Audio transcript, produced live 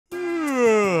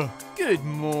Good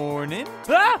morning.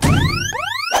 Ah!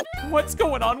 What's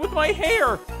going on with my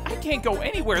hair? I can't go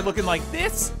anywhere looking like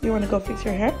this. You want to go fix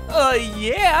your hair?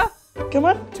 Yeah. Come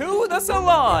on. To the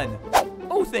salon.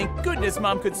 Oh, thank goodness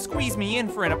Mom could squeeze me in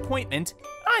for an appointment.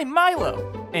 I'm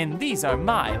Milo, and these are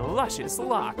my luscious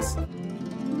locks.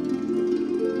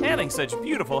 Having such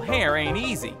beautiful hair ain't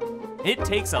easy. It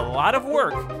takes a lot of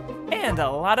work and a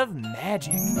lot of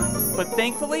magic. But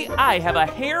thankfully, I have a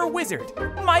hair wizard,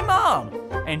 my mom,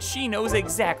 and she knows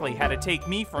exactly how to take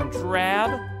me from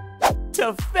drab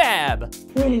to fab.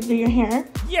 Ready to do your hair?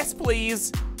 Yes,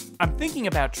 please. I'm thinking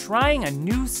about trying a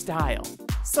new style,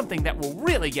 something that will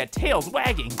really get tails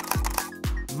wagging.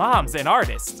 Mom's an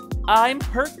artist. I'm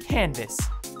her canvas,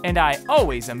 and I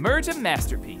always emerge a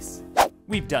masterpiece.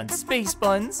 We've done space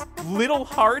buns, little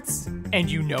hearts, and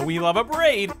you know we love a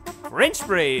braid. French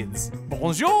braids,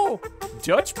 bonjour,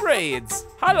 Dutch braids,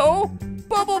 hello,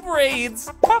 bubble braids,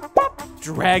 pop pop,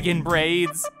 dragon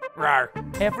braids, rawr.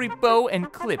 Every bow and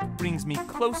clip brings me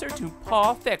closer to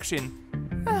pawfection.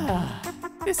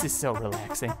 This is so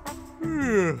relaxing.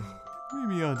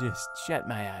 Maybe I'll just shut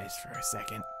my eyes for a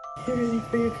second. You ready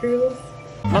for your curls?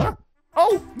 Huh?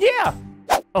 Oh, yeah!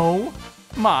 Oh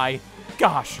my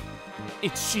gosh.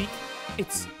 It's chic,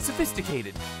 it's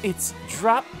sophisticated, it's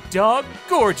drop dog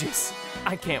gorgeous.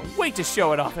 I can't wait to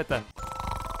show it off at the...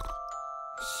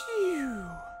 Shoo.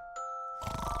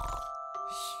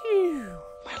 Shoo.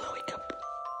 Milo, wake up.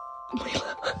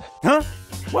 Milo. Huh?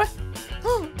 What?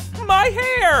 My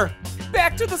hair!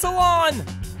 Back to the salon!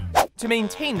 To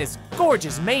maintain this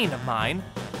gorgeous mane of mine,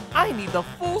 I need the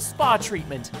full spa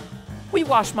treatment. We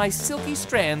wash my silky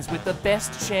strands with the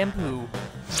best shampoo.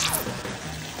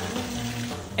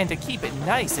 And to keep it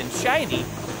nice and shiny,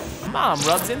 Mom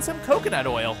rubs in some coconut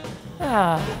oil.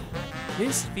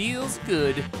 This feels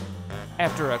good.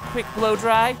 After a quick blow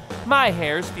dry, my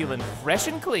hair's feeling fresh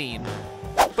and clean.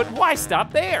 But why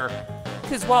stop there?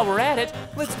 Because while we're at it,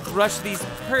 let's brush these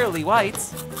pearly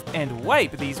whites and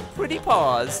wipe these pretty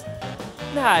paws.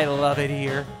 I love it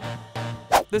here.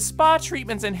 The spa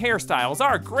treatments and hairstyles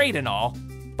are great and all,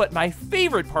 but my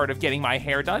favorite part of getting my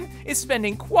hair done is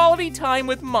spending quality time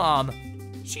with Mom.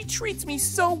 She treats me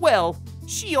so well.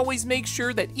 She always makes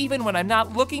sure that even when I'm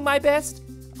not looking my best,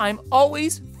 I'm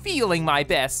always feeling my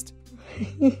best.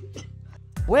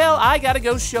 Well, I gotta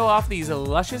go show off these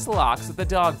luscious locks at the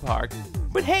dog park.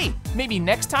 But hey, maybe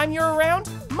next time you're around,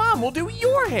 Mom will do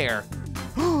your hair.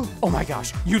 Oh my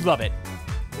gosh, you'd love it.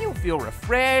 You'll feel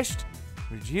refreshed,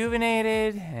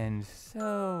 rejuvenated, and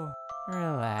so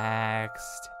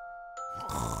relaxed.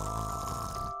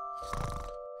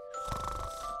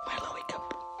 Milo, wake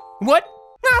up. What?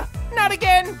 Ah, not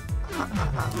again!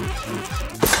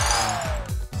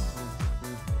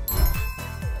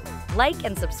 Like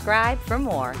and subscribe for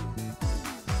more.